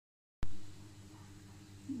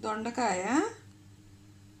దొండకాయ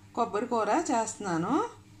కొబ్బరి కూర చేస్తున్నాను.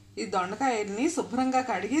 ఈ దొండకాయల్ని శుభ్రంగా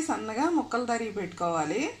కడిగి సన్నగా ముక్కలు తరిగి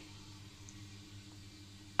పెట్టుకోవాలి.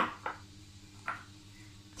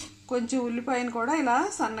 కొంచెం ఉల్లిపాయను కూడా ఇలా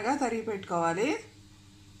సన్నగా తరిగి పెట్టుకోవాలి.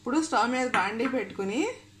 ఇప్పుడు స్టవ్ మీద బాండీ పెట్టుకుని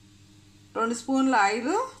 2 స్పూన్ల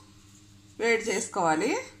ఆయిల్ వేడి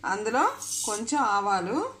చేసుకోవాలి. అందులో కొంచెం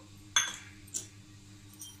ఆవాలు,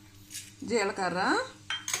 జీలకర్ర,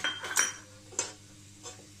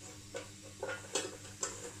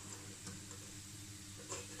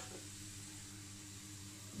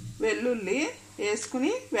 వెల్లుల్లి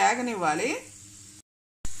వేసుకుని వేగనివ్వాలి.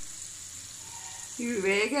 ఇవి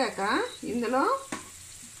వేగాక ఇందులో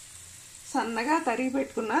సన్నగా తరిగి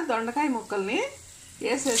పెట్టుకున్న దొండకాయ ముక్కల్ని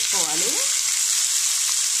వేసేసుకోవాలి.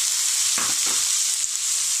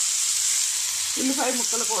 ఉల్లిపాయ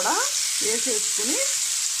ముక్కలు కూడా వేసేసుకుని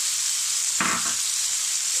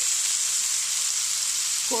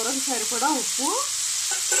కూరకు సరిపడా ఉప్పు,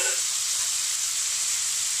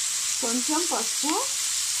 కొంచెం పసుపు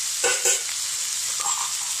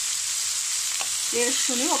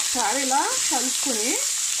వేసుకుని ఒకసారి ఇలా కలుపుకుని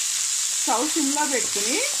స్టవ్ సిమ్లో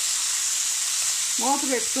పెట్టుకుని మూత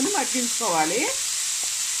పెట్టుకుని మగ్గించుకోవాలి.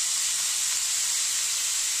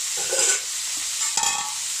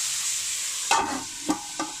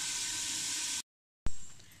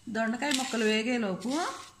 దొండకాయ ముక్కలు వేగేలోపు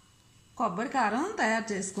కొబ్బరి కారం తయారు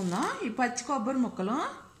చేసుకుందాం. ఈ పచ్చి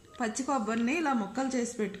కొబ్బరిని ఇలా ముక్కలు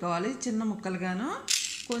చేసి పెట్టుకోవాలి, చిన్న ముక్కలుగాను.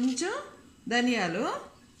 కొంచెం ధనియాలు,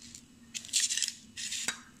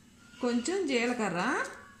 కొంచెం జీలకర్ర,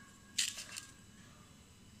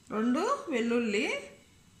 2 వెల్లుల్లి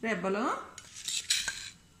రెబ్బలు,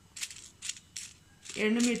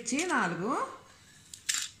 ఎండుమిర్చి 4,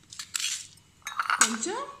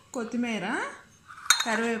 కొంచెం కొత్తిమీర,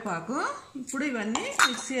 కరివేపాకు. ఇప్పుడు ఇవన్నీ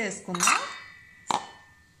మిక్సీ వేసుకుందాం.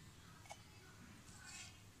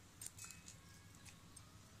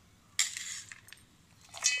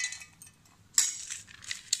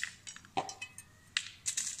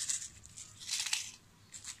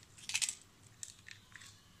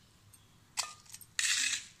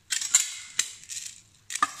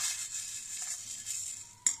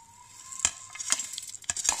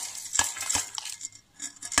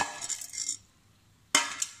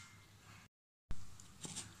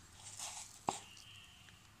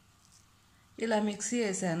 ఇలా మిక్సీ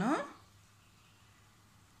వేసాను.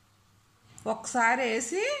 ఒకసారి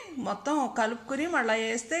వేసి మొత్తం కలుపుకుని మళ్ళీ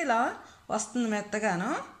వేస్తే ఇలా వస్తుంది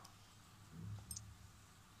మెత్తగాను.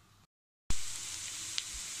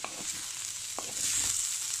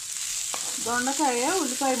 దొండకాయ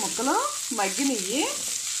ఉల్లిపాయ ముక్కలు మగ్గినవి.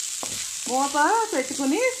 మూత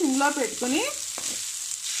పెట్టుకుని సిమ్లో పెట్టుకుని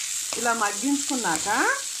ఇలా మగ్గించుకున్నాక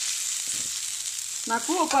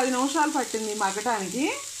నాకు 10 నిమిషాలు పట్టింది మగ్గటానికి.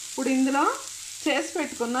 ఇప్పుడు ఇందులో చేసి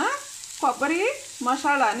పెట్టుకున్న కొబ్బరి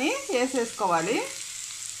మసాలాని వేసేసుకోవాలి.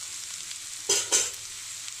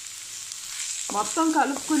 మొత్తం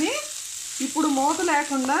కలుపుకుని ఇప్పుడు మూత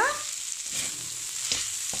లేకుండా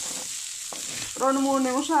 2-3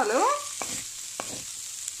 నిమిషాలు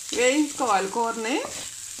వేయించుకోవాలి కూరని.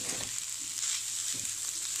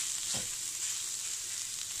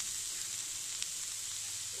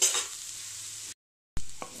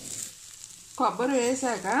 కొబ్బరి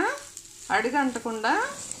వేసాక అడుగంటకుండా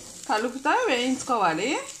కలుపుతా వేయించుకోవాలి.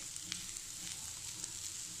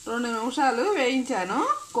 2 నిమిషాలు వేయించాను.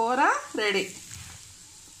 కూర రెడీ.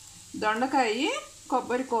 దొండకాయ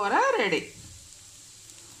కొబ్బరి కూర రెడీ.